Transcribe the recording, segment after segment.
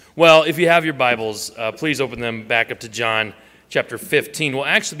Well, if you have your Bibles, please open them back up to John chapter 15. We'll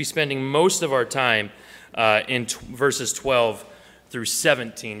actually be spending most of our time in verses 12 through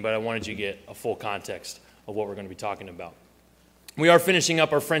 17, but I wanted you to get a full context of what we're going to be talking about. We are finishing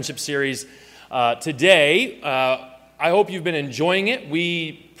up our friendship series today. I hope you've been enjoying it.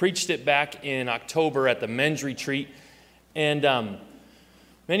 We preached it back in October at the men's retreat, and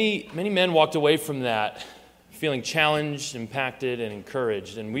many men walked away from that feeling challenged, impacted, and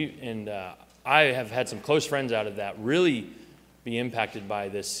encouraged. And I have had some close friends out of that really be impacted by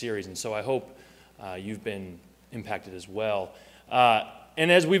this series. And so I hope you've been impacted as well.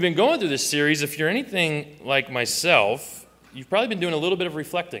 And as we've been going through this series, if you're anything like myself, you've probably been doing a little bit of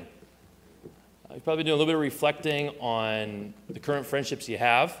reflecting. You've probably been doing a little bit of reflecting on the current friendships you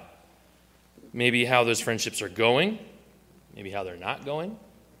have, maybe how those friendships are going, maybe how they're not going.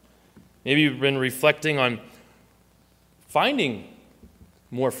 Maybe you've been reflecting on finding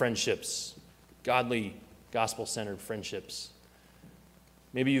more friendships, godly, gospel-centered friendships.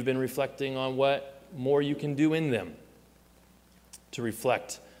 Maybe you've been reflecting on what more you can do in them to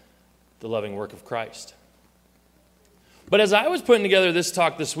reflect the loving work of Christ. But as I was putting together this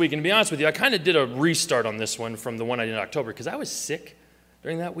talk this week, and to be honest with you, I kind of did a restart on this one from the one I did in October because I was sick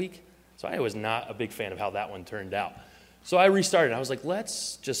during that week, so I was not a big fan of how that one turned out. So I restarted. I was like,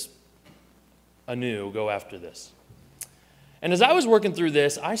 let's just anew go after this. And as I was working through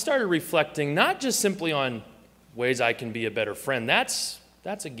this, I started reflecting not just simply on ways I can be a better friend. That's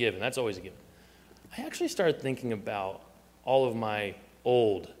a given. That's always a given. I actually started thinking about all of my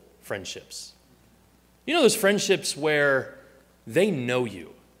old friendships. You know those friendships where they know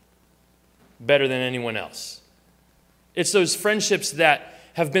you better than anyone else. It's those friendships that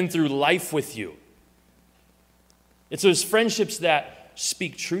have been through life with you. It's those friendships that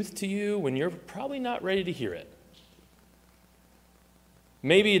speak truth to you when you're probably not ready to hear it.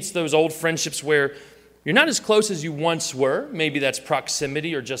 Maybe it's those old friendships where you're not as close as you once were. Maybe that's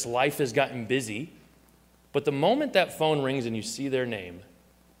proximity or just life has gotten busy. But the moment that phone rings and you see their name,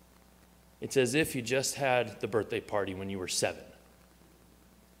 it's as if you just had the birthday party when you were 7.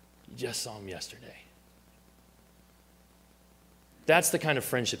 You just saw them yesterday. That's the kind of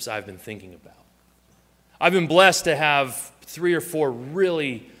friendships I've been thinking about. I've been blessed to have 3 or 4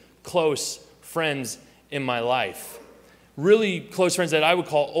 really close friends in my life. Really close friends that I would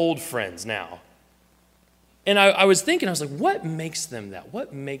call old friends now. And I was thinking, I was like, what makes them that?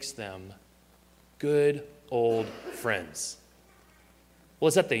 What makes them good old friends? Well,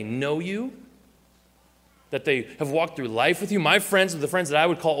 it's that they know you, that they have walked through life with you. My friends, the friends that I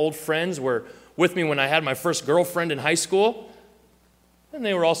would call old friends, were with me when I had my first girlfriend in high school, and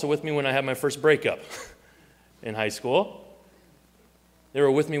they were also with me when I had my first breakup in high school. They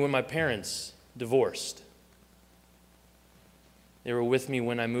were with me when my parents divorced. They were with me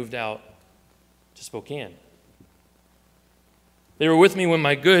when I moved out to Spokane. They were with me when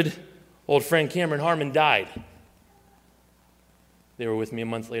my good old friend Cameron Harmon died. They were with me a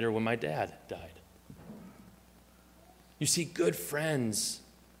month later when my dad died. You see, good friends,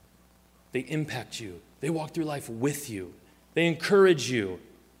 they impact you. They walk through life with you. They encourage you.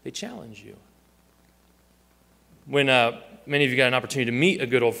 They challenge you. When many of you got an opportunity to meet a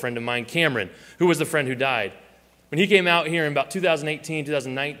good old friend of mine, Cameron, who was the friend who died, when he came out here in about 2018,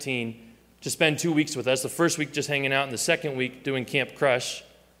 2019, to spend 2 weeks with us, the first week just hanging out and the second week doing Camp Crush,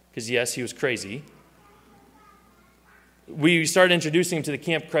 because yes, he was crazy. We started introducing him to the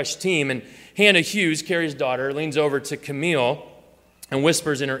Camp Crush team, and Hannah Hughes, Carrie's daughter, leans over to Camille and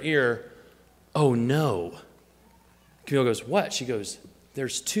whispers in her ear, "Oh no." Camille goes, "What?" She goes,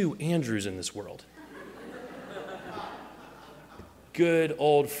 "There's 2 Andrews in this world." Good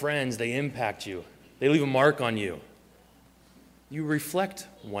old friends, they impact you. They leave a mark on you. You reflect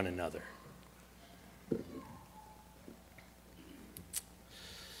one another.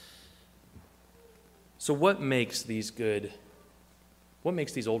 So what makes these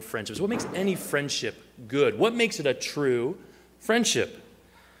old friendships? What makes any friendship good? What makes it a true friendship?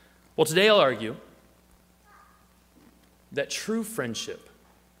 Well, today I'll argue that true friendship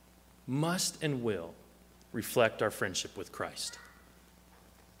must and will reflect our friendship with Christ.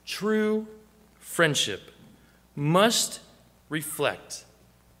 True friendship must reflect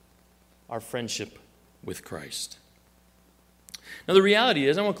our friendship with Christ. Now, the reality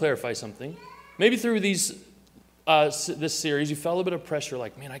is, I want to clarify something. Maybe through this series, you felt a bit of pressure,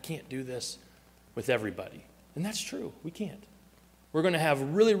 like, man, I can't do this with everybody. And that's true. We can't. We're going to have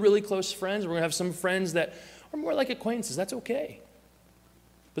really, really close friends. We're going to have some friends that are more like acquaintances. That's okay.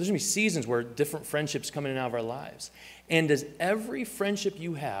 But there's going to be seasons where different friendships come in and out of our lives. And does every friendship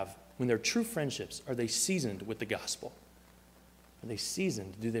you have, when they're true friendships, are they seasoned with the gospel? Are they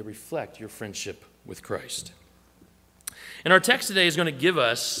seasoned? Do they reflect your friendship with Christ? And our text today is going to give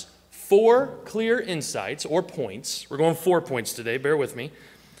us 4 clear insights or points. We're going 4 points today, bear with me.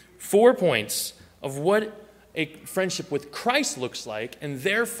 4 points of what a friendship with Christ looks like, and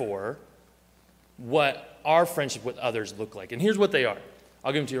therefore what our friendship with others look like. And here's what they are.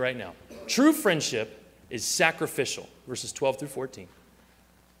 I'll give them to you right now. True friendship is sacrificial, verses 12 through 14.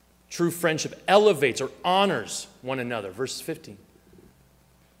 True friendship elevates or honors one another, verses 15.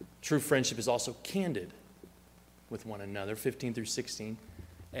 True friendship is also candid with one another, 15 through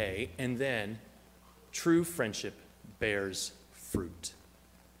 16a. And then true friendship bears fruit,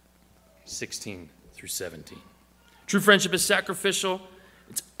 16 through 17. True friendship is sacrificial,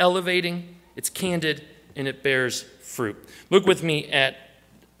 it's elevating, it's candid, and it bears fruit. Look with me at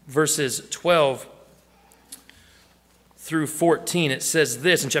verses 12 through 14. It says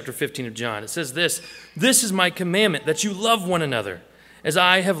this in chapter 15 of John. It says this, "This is my commandment, that you love one another, as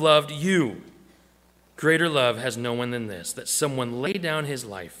I have loved you. Greater love has no one than this, that someone lay down his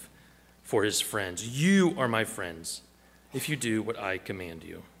life for his friends. You are my friends, if you do what I command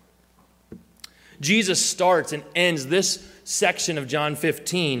you." Jesus starts and ends this section of John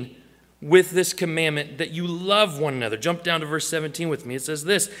 15 with this commandment that you love one another. Jump down to verse 17 with me. It says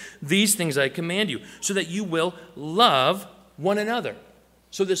this, "These things I command you, so that you will love one another."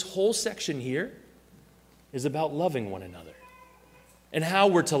 So this whole section here is about loving one another and how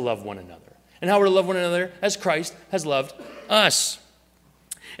we're to love one another and how we're to love one another as Christ has loved us.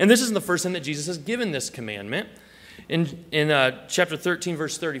 And this isn't the first time that Jesus has given this commandment. In chapter 13,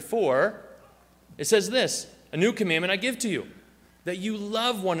 verse 34, it says this, "A new commandment I give to you, that you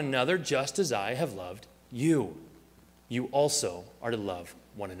love one another just as I have loved you. You also are to love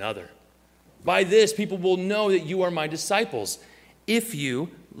one another. By this, people will know that you are my disciples, if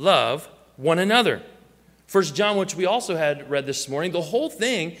you love one another." 1 John, which we also had read this morning, the whole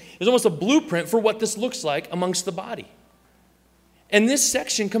thing is almost a blueprint for what this looks like amongst the body. And this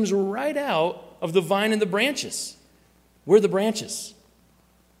section comes right out of the vine and the branches. We're the branches.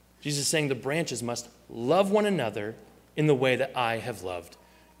 Jesus is saying the branches must love one another in the way that I have loved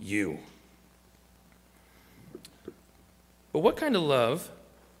you. But what kind of love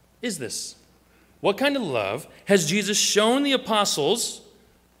is this? What kind of love has Jesus shown the apostles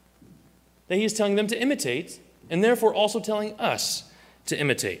that he is telling them to imitate, and therefore also telling us to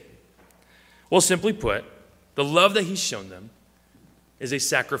imitate? Well, simply put, the love that he's shown them is a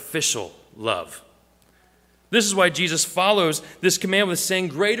sacrificial love. This is why Jesus follows this command with saying,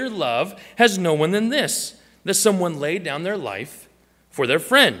 "Greater love has no one than this, that someone laid down their life for their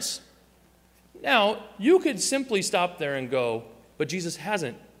friends." Now, you could simply stop there and go, but Jesus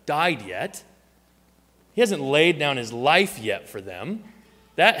hasn't died yet. He hasn't laid down his life yet for them.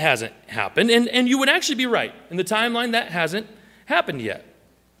 That hasn't happened. And you would actually be right. In the timeline, that hasn't happened yet.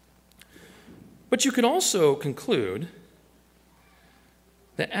 But you could also conclude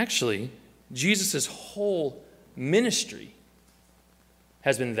that actually Jesus' whole ministry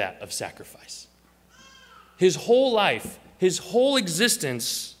has been that of sacrifice. His whole life, his whole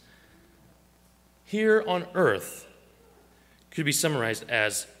existence here on earth could be summarized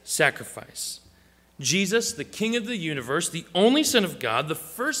as sacrifice. Jesus, the King of the universe, the only Son of God, the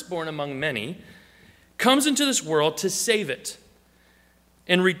firstborn among many, comes into this world to save it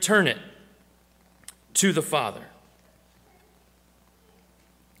and return it to the Father.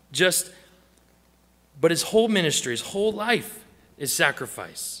 But his whole ministry, his whole life is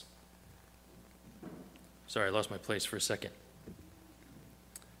sacrifice. Sorry, I lost my place for a second.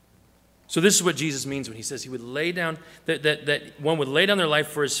 So this is what Jesus means when he says he would lay down, that one would lay down their life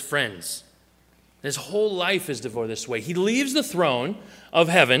for his friends. His whole life is devoted this way. He leaves the throne of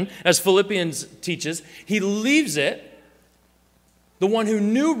heaven, as Philippians teaches. He leaves it, the one who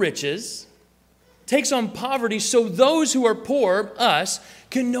knew riches, takes on poverty so those who are poor, us,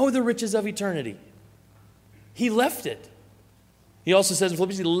 can know the riches of eternity. He left it. He also says in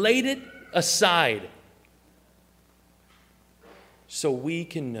Philippians, he laid it aside so we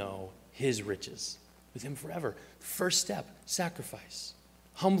can know his riches with him forever. First step, sacrifice.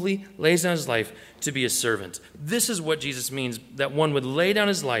 Humbly lays down his life to be a servant. This is what Jesus means, that one would lay down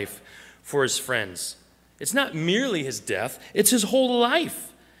his life for his friends. It's not merely his death, it's his whole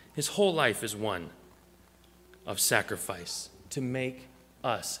life. His whole life is one of sacrifice to make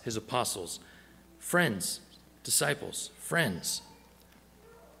us, his apostles, friends, disciples, friends.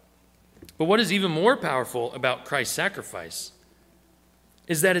 But what is even more powerful about Christ's sacrifice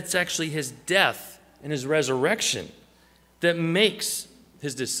is that it's actually his death and his resurrection that makes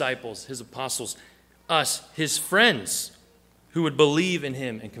his disciples, his apostles, us, his friends, who would believe in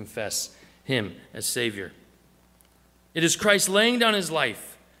him and confess him as Savior. It is Christ laying down his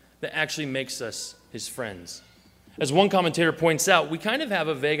life that actually makes us his friends. As one commentator points out, we kind of have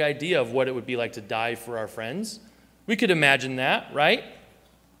a vague idea of what it would be like to die for our friends. We could imagine that, right?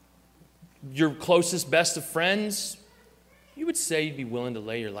 Your closest, best of friends, you would say you'd be willing to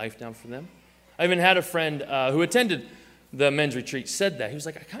lay your life down for them. I even had a friend who attended the men's retreat said that. He was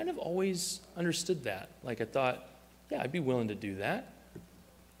like, I kind of always understood that. Like I thought, yeah, I'd be willing to do that.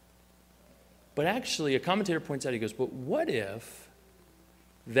 But actually, a commentator points out, he goes, but what if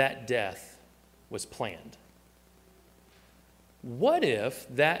that death was planned? What if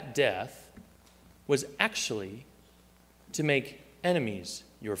that death was actually to make enemies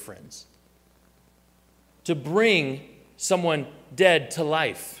your friends? To bring someone dead to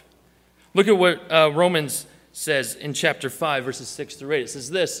life? Look at what Romans says in chapter 5, verses 6 through 8. It says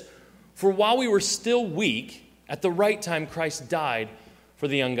this, for while we were still weak, at the right time Christ died for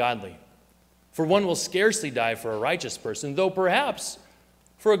the ungodly. For one will scarcely die for a righteous person, though perhaps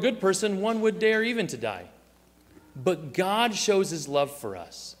for a good person one would dare even to die. But God shows his love for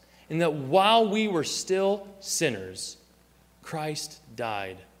us, in that while we were still sinners, Christ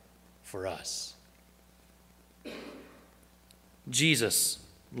died for us. Jesus,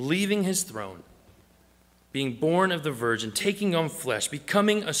 leaving his throne, being born of the Virgin, taking on flesh,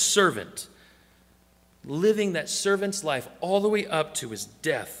 becoming a servant, living that servant's life all the way up to his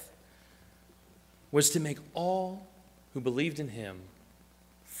death, was to make all who believed in him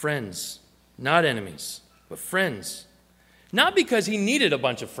friends, not enemies, but friends. Not because he needed a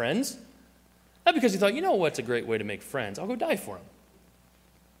bunch of friends, not because he thought, you know what's a great way to make friends? I'll go die for him.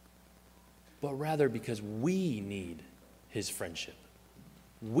 But rather because we need his friendship.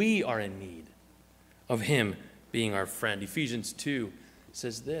 We are in need of him being our friend. Ephesians 2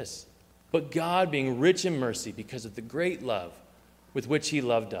 says this, but God, being rich in mercy because of the great love with which he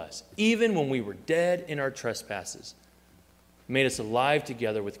loved us, even when we were dead in our trespasses, made us alive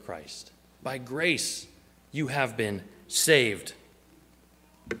together with Christ. By grace you have been saved.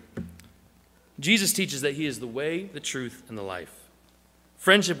 Jesus teaches that he is the way, the truth, and the life.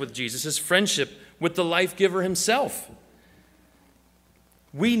 Friendship with Jesus is friendship with the life giver himself.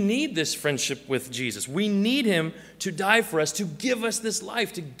 We need this friendship with Jesus. We need him to die for us, to give us this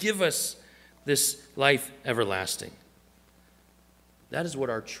life, to give us this life everlasting. That is what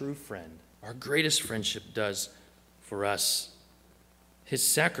our true friend, our greatest friendship does for us. His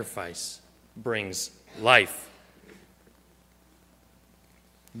sacrifice brings life.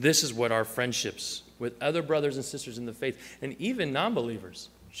 This is what our friendships with other brothers and sisters in the faith, and even non-believers,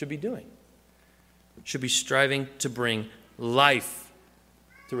 should be doing. Should be striving to bring life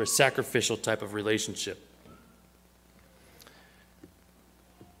through a sacrificial type of relationship.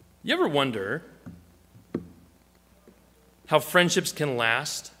 You ever wonder how friendships can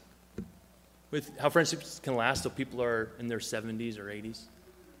last? How friendships can last till people are in their 70s or 80s?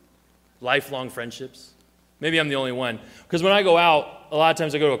 Lifelong friendships. Maybe I'm the only one. Because when I go out, a lot of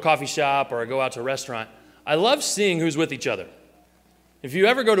times I go to a coffee shop or I go out to a restaurant, I love seeing who's with each other. If you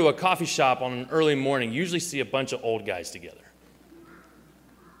ever go to a coffee shop on an early morning, you usually see a bunch of old guys together.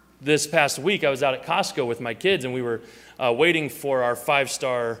 This past week, I was out at Costco with my kids, and we were waiting for our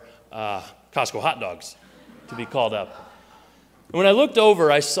 5-star Costco hot dogs to be called up. And when I looked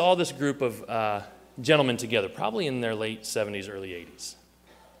over, I saw this group of gentlemen together, probably in their late 70s, early 80s.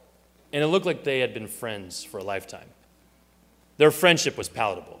 And it looked like they had been friends for a lifetime. Their friendship was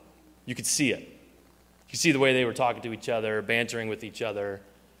palatable. You could see it. You could see the way they were talking to each other, bantering with each other.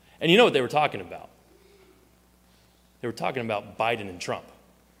 And you know what they were talking about? They were talking about Biden and Trump.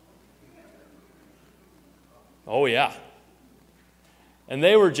 Oh, yeah. And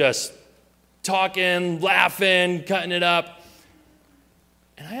they were just talking, laughing, cutting it up.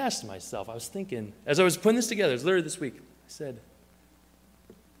 And I asked myself, I was thinking, as I was putting this together, it was literally this week, I said,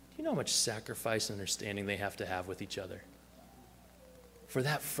 do you know how much sacrifice and understanding they have to have with each other? For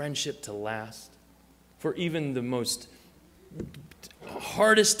that friendship to last, for even the most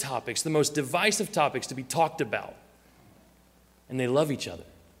hardest topics, the most divisive topics to be talked about. And they love each other.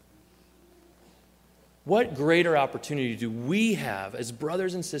 What greater opportunity do we have as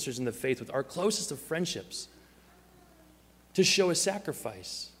brothers and sisters in the faith with our closest of friendships to show a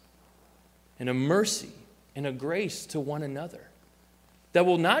sacrifice and a mercy and a grace to one another that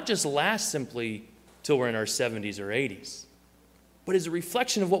will not just last simply till we're in our 70s or 80s, but is a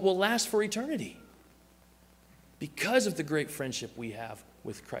reflection of what will last for eternity because of the great friendship we have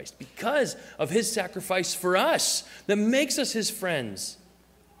with Christ, because of his sacrifice for us that makes us his friends.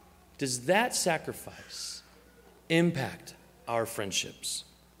 Does that sacrifice impact our friendships?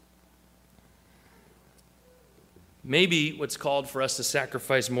 Maybe what's called for us to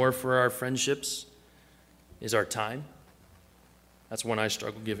sacrifice more for our friendships is our time. That's one I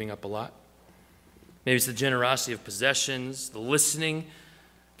struggle giving up a lot. Maybe it's the generosity of possessions, the listening,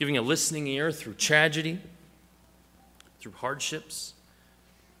 giving a listening ear through tragedy, through hardships.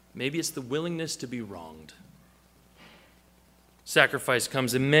 Maybe it's the willingness to be wronged. Sacrifice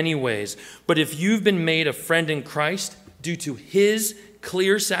comes in many ways, but if you've been made a friend in Christ due to his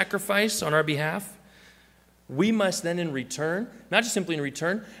clear sacrifice on our behalf, we must then in return, not just simply in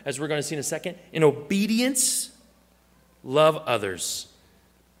return, as we're going to see in a second, in obedience, love others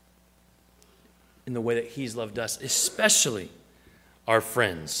in the way that he's loved us, especially our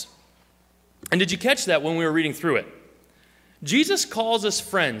friends. And did you catch that when we were reading through it? Jesus calls us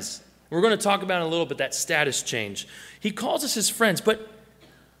friends. We're going to talk about in a little bit that status change. He calls us his friends, but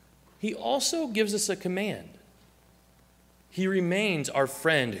he also gives us a command. He remains our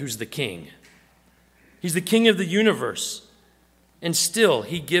friend who's the king. He's the king of the universe. And still,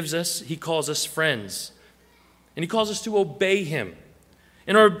 he calls us friends. And he calls us to obey him.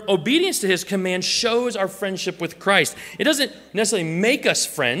 And our obedience to his command shows our friendship with Christ. It doesn't necessarily make us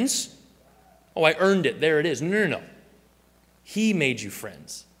friends. Oh, I earned it. There it is. No. He made you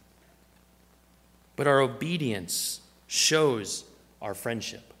friends. But our obedience shows our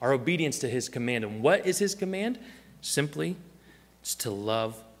friendship, our obedience to his command. And what is his command? Simply, it's to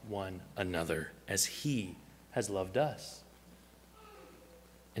love one another as he has loved us.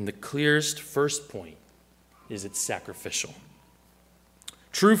 And the clearest first point is it's sacrificial.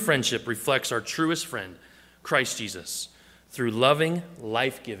 True friendship reflects our truest friend, Christ Jesus, through loving,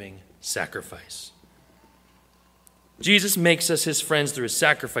 life-giving sacrifice. Jesus makes us his friends through his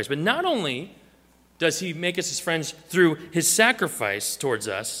sacrifice, but not only does he make us his friends through his sacrifice towards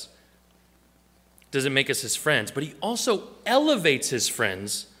us, does it make us his friends, but he also elevates his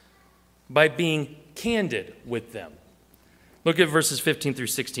friends by being candid with them. Look at verses 15 through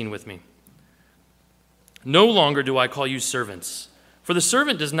 16 with me. No longer do I call you servants, for the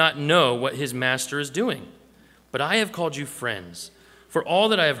servant does not know what his master is doing. But I have called you friends, for all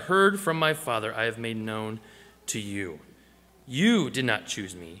that I have heard from my Father I have made known to you. You did not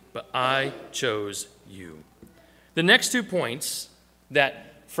choose me, but I chose you. The next 2 points,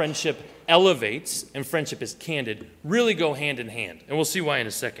 that friendship elevates and friendship is candid, really go hand in hand. And we'll see why in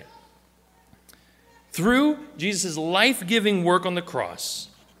a second. Through Jesus' life-giving work on the cross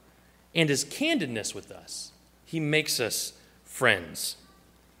and his candidness with us, he makes us friends.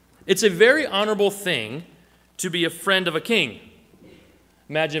 It's a very honorable thing to be a friend of a king.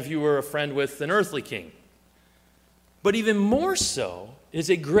 Imagine if you were a friend with an earthly king. But even more so, it's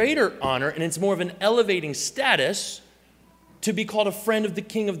a greater honor, and it's more of an elevating status to be called a friend of the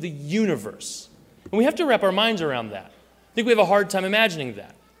king of the universe. And we have to wrap our minds around that. I think we have a hard time imagining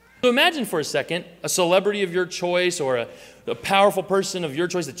that. So imagine for a second a celebrity of your choice or a powerful person of your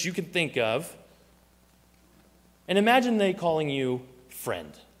choice that you can think of, and imagine they calling you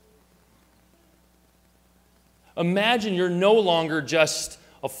friend. Imagine you're no longer just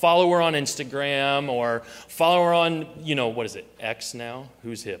a follower on Instagram or follower on, what is it, X now?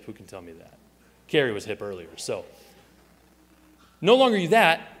 Who's hip? Who can tell me that? Carrie was hip earlier. So, no longer you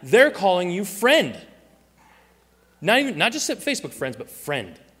that, they're calling you friend. Not just Facebook friends, but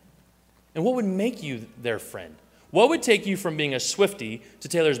friend. And what would make you their friend? What would take you from being a Swiftie to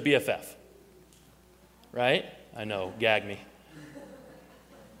Taylor's BFF? Right? I know, gag me.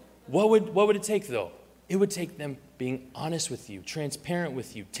 What would it take, though? It would take them being honest with you, transparent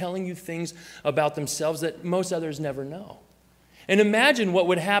with you, telling you things about themselves that most others never know. And imagine what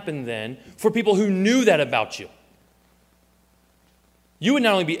would happen then for people who knew that about you. You would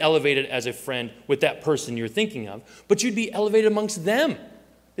not only be elevated as a friend with that person you're thinking of, but you'd be elevated amongst them.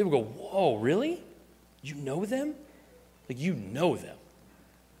 They would go, whoa, really? You know them? Like, you know them.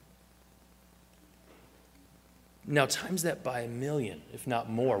 Now, times that by 1,000,000, if not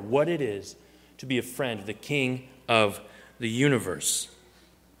more, what it is to be a friend of the King of the universe.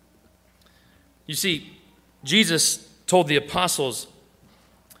 You see, Jesus told the apostles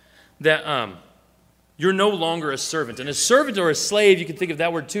that you're no longer a servant. And a servant or a slave, you can think of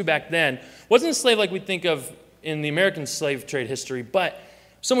that word too back then, wasn't a slave like we think of in the American slave trade history, but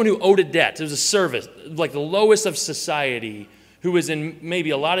someone who owed a debt. It was a servant, like the lowest of society, who was in maybe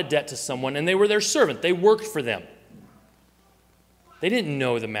a lot of debt to someone, and they were their servant. They worked for them. They didn't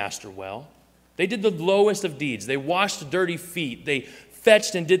know the master well. They did the lowest of deeds. They washed dirty feet. They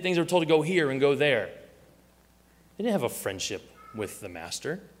fetched and did things they were told to go here and go there. They didn't have a friendship with the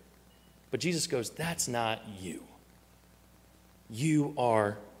master. But Jesus goes, that's not you. You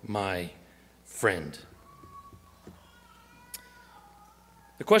are my friend.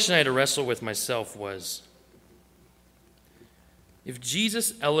 The question I had to wrestle with myself was, if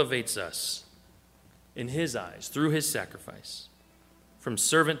Jesus elevates us in his eyes through his sacrifice, from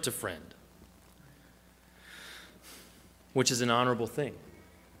servant to friend, which is an honorable thing.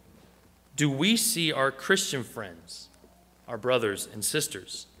 Do we see our Christian friends, our brothers and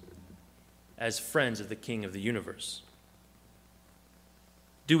sisters, as friends of the King of the universe?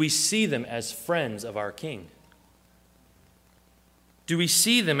 Do we see them as friends of our King? Do we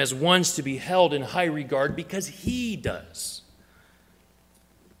see them as ones to be held in high regard because he does?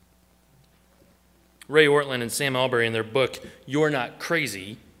 Ray Ortlund and Sam Albury, in their book, You're Not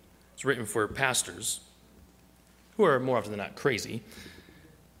Crazy, it's written for pastors, who are more often than not crazy,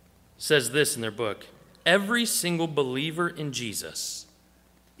 says this in their book: every single believer in Jesus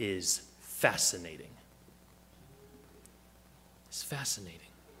is fascinating. It's fascinating.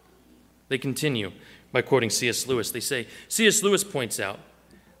 They continue by quoting C.S. Lewis. They say, C.S. Lewis points out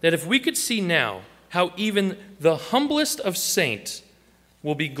that if we could see now how even the humblest of saints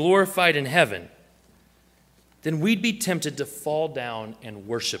will be glorified in heaven, then we'd be tempted to fall down and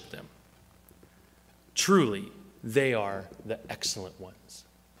worship them. Truly, they are the excellent ones.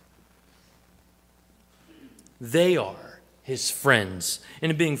 They are his friends.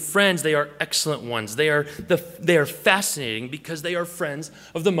 And in being friends, they are excellent ones. They are fascinating because they are friends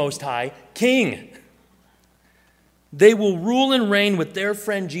of the Most High King. They will rule and reign with their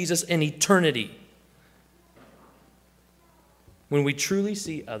friend Jesus in eternity. When we truly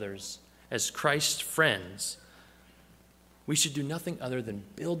see others as Christ's friends, we should do nothing other than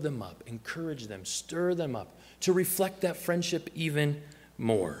build them up, encourage them, stir them up to reflect that friendship even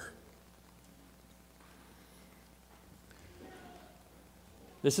more.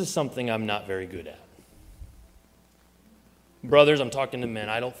 This is something I'm not very good at. Brothers, I'm talking to men.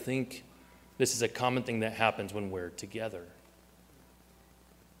 I don't think this is a common thing that happens when we're together.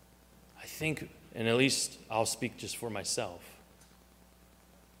 I think, and at least I'll speak just for myself,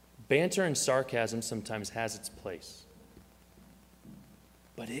 banter and sarcasm sometimes has its place.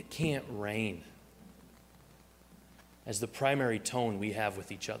 But it can't reign as the primary tone we have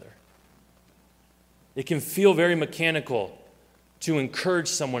with each other. It can feel very mechanical to encourage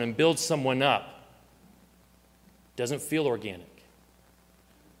someone and build someone up. It doesn't feel organic.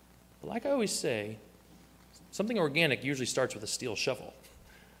 But like I always say, something organic usually starts with a steel shovel.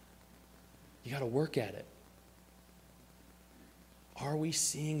 You got to work at it. Are we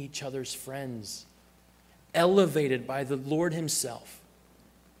seeing each other's friends elevated by the Lord himself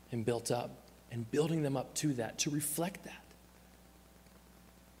and built up, and building them up to that, to reflect that?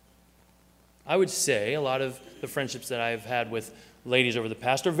 I would say a lot of the friendships that I've had with ladies over the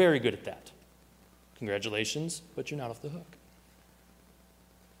past are very good at that. Congratulations, but you're not off the hook.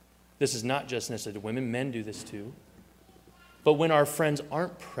 This is not just necessarily to women. Men do this too. But when our friends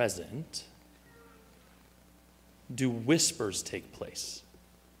aren't present, do whispers take place?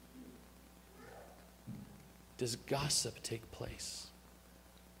 Does gossip take place?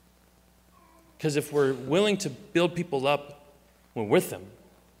 Because if we're willing to build people up when we're with them,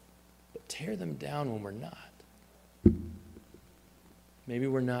 but tear them down when we're not, maybe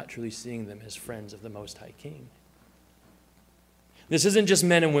we're not truly seeing them as friends of the Most High King. This isn't just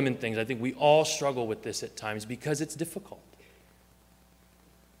men and women things. I think we all struggle with this at times because it's difficult.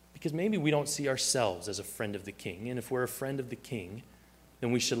 Because maybe we don't see ourselves as a friend of the King. And if we're a friend of the King,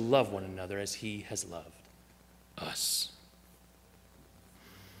 then we should love one another as he has loved us.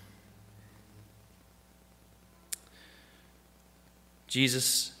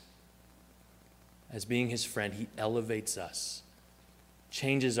 Jesus, as being his friend, he elevates us,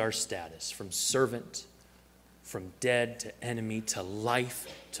 changes our status from servant, from dead to enemy, to life,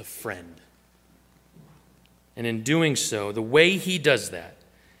 to friend. And in doing so, the way he does that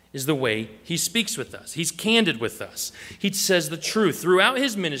is the way he speaks with us. He's candid with us. He says the truth. Throughout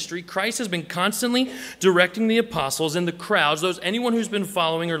his ministry, Christ has been constantly directing the apostles and the crowds, anyone who's been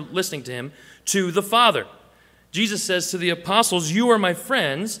following or listening to him, to the Father. Jesus says to the apostles, "You are my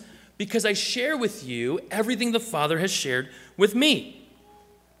friends because I share with you everything the Father has shared with me."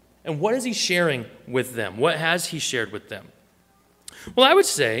 And what is he sharing with them? What has he shared with them? Well, I would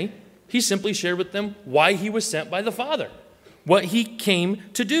say he simply shared with them why he was sent by the Father, what he came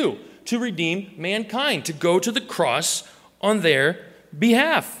to do, to redeem mankind, to go to the cross on their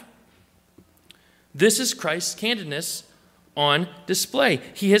behalf. This is Christ's candidness on display.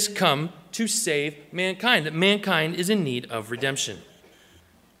 He has come to save mankind, that mankind is in need of redemption.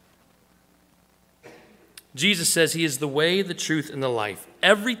 Jesus says he is the way, the truth, and the life.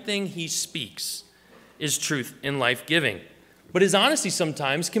 Everything he speaks is truth and life-giving. But his honesty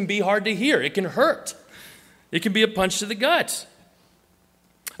sometimes can be hard to hear. It can hurt. It can be a punch to the gut.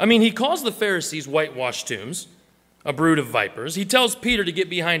 I mean, he calls the Pharisees whitewashed tombs, a brood of vipers. He tells Peter to get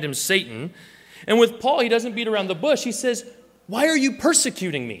behind him, Satan. And with Paul, he doesn't beat around the bush. He says, Why are you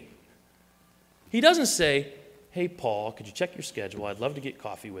persecuting me? He doesn't say, hey, Paul, could you check your schedule? I'd love to get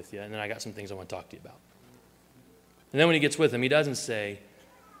coffee with you, and then I got some things I want to talk to you about. And then when he gets with him, he doesn't say,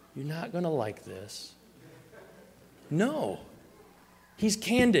 you're not going to like this. No. He's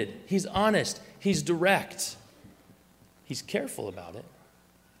candid. He's honest. He's direct. He's careful about it.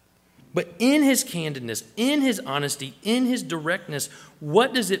 But in his candidness, in his honesty, in his directness,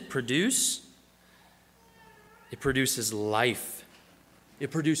 what does it produce? It produces life.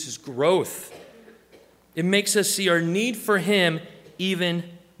 It produces growth. It makes us see our need for him even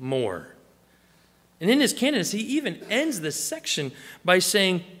more. And in his candidness, he even ends this section by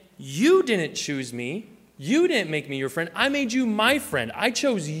saying, you didn't choose me. You didn't make me your friend. I made you my friend. I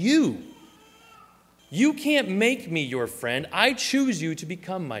chose you. You can't make me your friend. I choose you to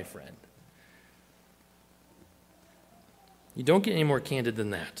become my friend. You don't get any more candid than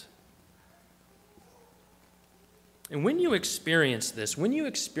that. And when you experience this, when you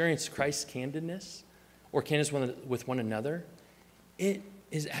experience Christ's candidness or candidness with one another, it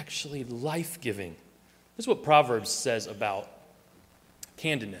is actually life-giving. This is what Proverbs says about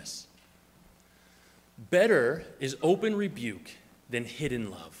candidness. Better is open rebuke than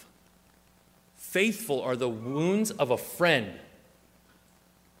hidden love. Faithful are the wounds of a friend.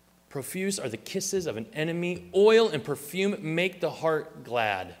 Profuse are the kisses of an enemy. Oil and perfume make the heart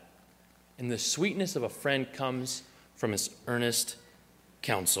glad. And the sweetness of a friend comes from his earnest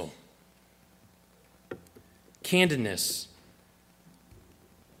counsel. Candidness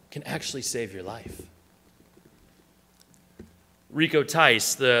can actually save your life. Rico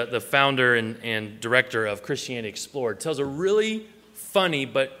Tice, the founder and director of Christianity Explored, tells a really funny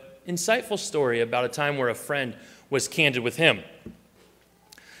but insightful story about a time where a friend was candid with him.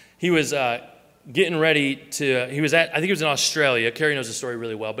 He was getting ready to, I think he was in Australia. Carrie knows the story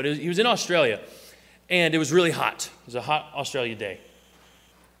really well, but he was in Australia, and it was really hot. It was a hot Australia day.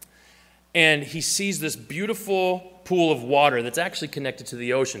 And he sees this beautiful pool of water that's actually connected to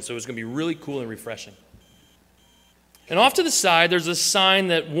the ocean, so it was going to be really cool and refreshing. And off to the side, there's a sign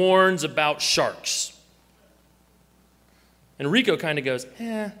that warns about sharks. And Rico kind of goes,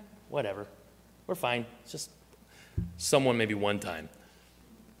 whatever. We're fine. It's just someone maybe one time.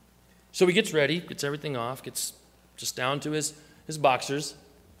 So he gets ready, gets everything off, gets just down to his boxers.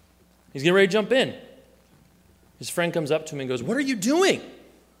 He's getting ready to jump in. His friend comes up to him and goes, what are you doing?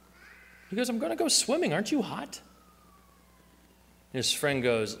 He goes, I'm going to go swimming. Aren't you hot? And his friend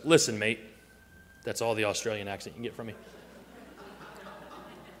goes, listen, mate. That's all the Australian accent you can get from me.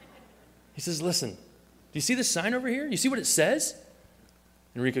 He says, listen, do you see this sign over here? You see what it says?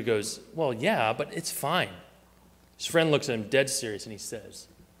 And Rico goes, well, yeah, but it's fine. His friend looks at him dead serious and he says,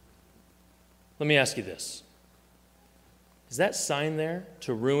 let me ask you this. Is that sign there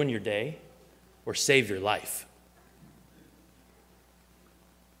to ruin your day or save your life?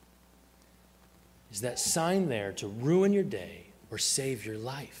 Is that sign there to ruin your day or save your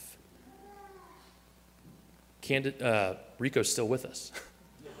life? Rico's still with us.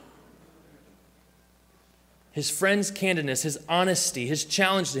 His friend's candidness, his honesty, his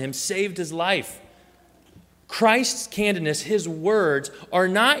challenge to him saved his life. Christ's candidness, his words, are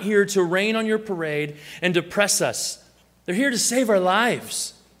not here to rain on your parade and depress us. They're here to save our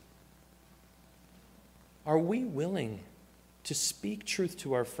lives. Are we willing to speak truth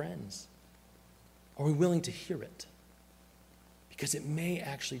to our friends? Are we willing to hear it? Because it may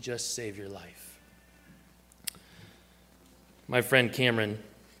actually just save your life. My friend Cameron,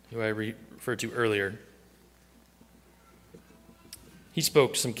 who I referred to earlier, he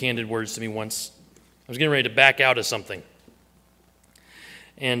spoke some candid words to me once. I was getting ready to back out of something.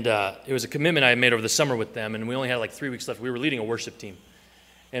 And it was a commitment I had made over the summer with them, and we only had like 3 weeks left. We were leading a worship team.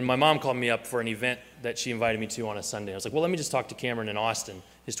 And my mom called me up for an event that she invited me to on a Sunday. I was like, well, let me just talk to Cameron and Austin,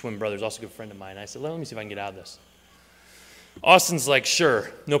 his twin brothers, also a good friend of mine. And I said, let me see if I can get out of this. Austin's like, sure,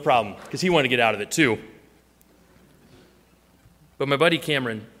 no problem, because he wanted to get out of it too. But my buddy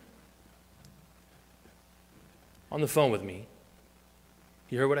Cameron, on the phone with me,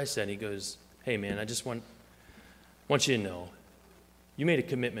 he heard what I said. He goes, hey, man, I just want you to know, you made a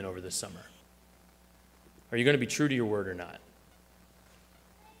commitment over this summer. Are you going to be true to your word or not?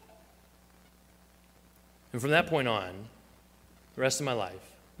 And from that point on, the rest of my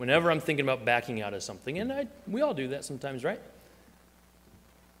life, whenever I'm thinking about backing out of something, and we all do that sometimes, right?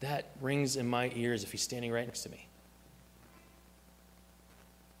 That rings in my ears if he's standing right next to me.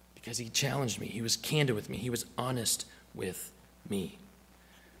 Because he challenged me. He was candid with me. He was honest with me.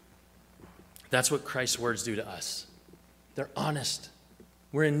 That's what Christ's words do to us. They're honest.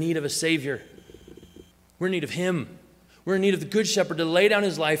 We're in need of a Savior. We're in need of Him. We're in need of the Good Shepherd to lay down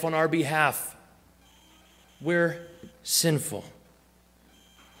His life on our behalf. We're sinful.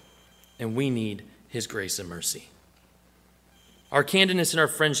 And we need his grace and mercy. Our candidness in our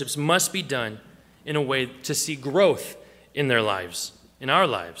friendships must be done in a way to see growth in their lives, in our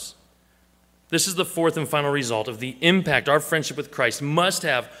lives. This is the fourth and final result of the impact our friendship with Christ must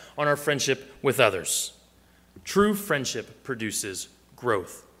have on our friendship with others. True friendship produces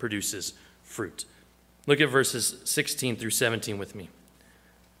growth, produces fruit. Look at verses 16 through 17 with me.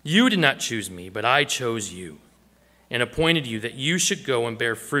 You did not choose me, but I chose you and appointed you that you should go and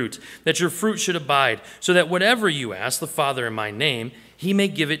bear fruit, that your fruit should abide, so that whatever you ask the Father in my name, he may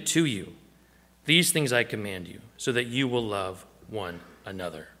give it to you. These things I command you, so that you will love one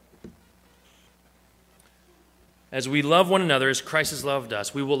another. As we love one another as Christ has loved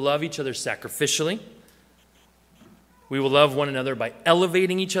us, we will love each other sacrificially. We will love one another by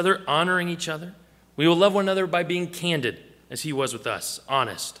elevating each other, honoring each other. We will love one another by being candid, as he was with us,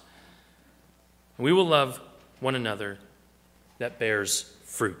 honest. And we will love one another that bears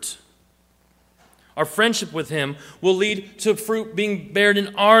fruit. Our friendship with him will lead to fruit being bared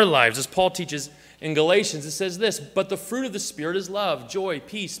in our lives. As Paul teaches in Galatians, it says this, but the fruit of the Spirit is love, joy,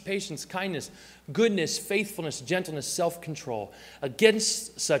 peace, patience, kindness, goodness, faithfulness, gentleness, self-control.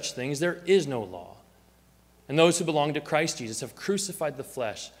 Against such things there is no law. And those who belong to Christ Jesus have crucified the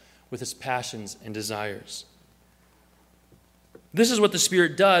flesh with its passions and desires. This is what the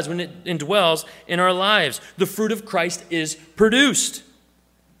Spirit does when it indwells in our lives. The fruit of Christ is produced.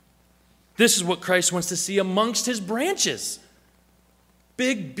 This is what Christ wants to see amongst his branches.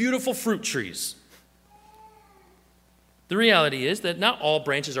 Big, beautiful fruit trees. The reality is that not all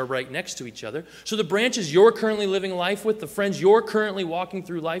branches are right next to each other. So the branches you're currently living life with, the friends you're currently walking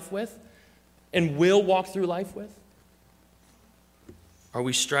through life with, and will walk through life with, are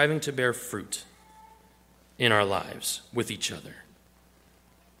we striving to bear fruit in our lives with each other?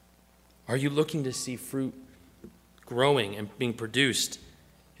 Are you looking to see fruit growing and being produced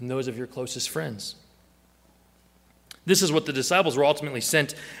in those of your closest friends? This is what the disciples were ultimately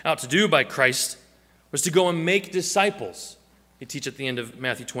sent out to do by Christ, was to go and make disciples. They teach at the end of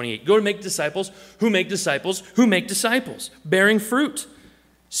Matthew 28. Go and make disciples who make disciples who make disciples, bearing fruit,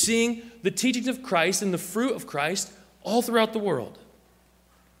 seeing the teachings of Christ and the fruit of Christ all throughout the world.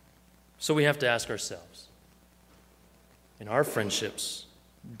 So we have to ask ourselves, in our friendships,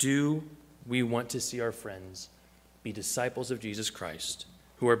 do we want to see our friends be disciples of Jesus Christ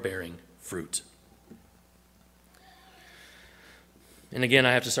who are bearing fruit? And again,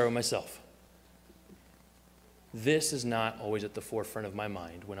 I have to start with myself. This is not always at the forefront of my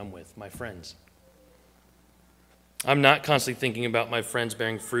mind when I'm with my friends. I'm not constantly thinking about my friends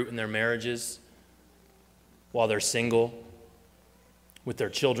bearing fruit in their marriages while they're single, with their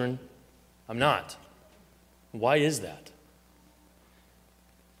children. I'm not. Why is that?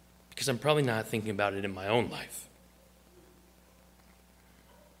 Because I'm probably not thinking about it in my own life.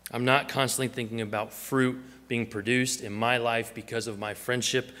 I'm not constantly thinking about fruit being produced in my life because of my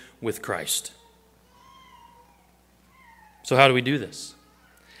friendship with Christ. So how do we do this?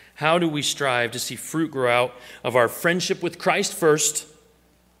 How do we strive to see fruit grow out of our friendship with Christ first,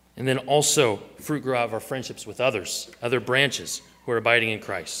 and then also fruit grow out of our friendships with others, other branches who are abiding in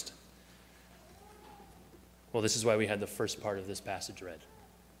Christ? Well, this is why we had the first part of this passage read.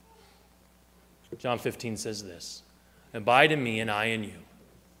 John 15 says this, abide in me and I in you.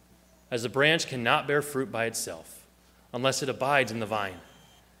 As the branch cannot bear fruit by itself unless it abides in the vine,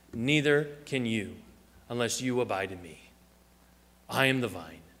 neither can you unless you abide in me. I am the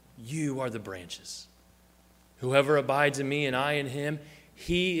vine, you are the branches. Whoever abides in me and I in him,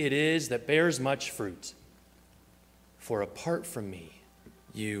 he it is that bears much fruit. For apart from me,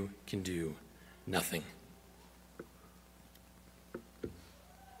 you can do nothing.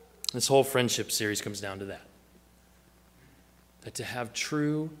 This whole friendship series comes down to that. That to have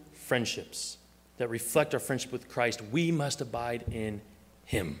true friendships that reflect our friendship with Christ, we must abide in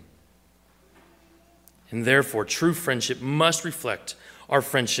him. And therefore, true friendship must reflect our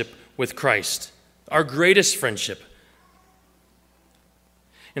friendship with Christ, our greatest friendship.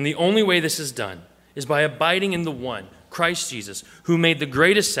 And the only way this is done is by abiding in the one, Christ Jesus, who made the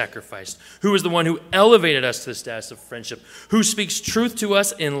greatest sacrifice, who is the one who elevated us to the status of friendship, who speaks truth to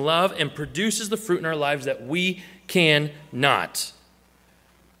us in love and produces the fruit in our lives that we cannot.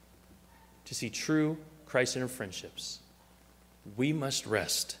 To see true Christ-centered friendships, we must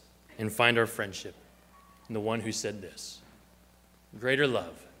rest and find our friendship in the one who said this, greater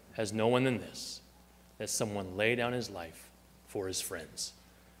love has no one than this, that someone lay down his life for his friends.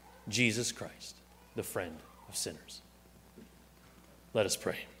 Jesus Christ, the friend of sinners. Let us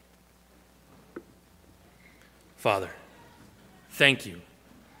pray. Father, thank you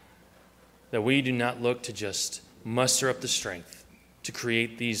that we do not look to just muster up the strength to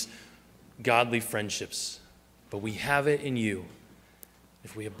create these godly friendships. But we have it in you.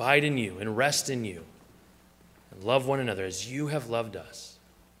 If we abide in you and rest in you and love one another as you have loved us,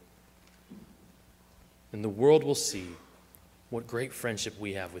 then the world will see what great friendship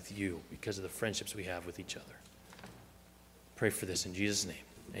we have with you because of the friendships we have with each other. Pray for this in Jesus' name.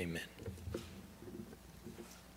 Amen.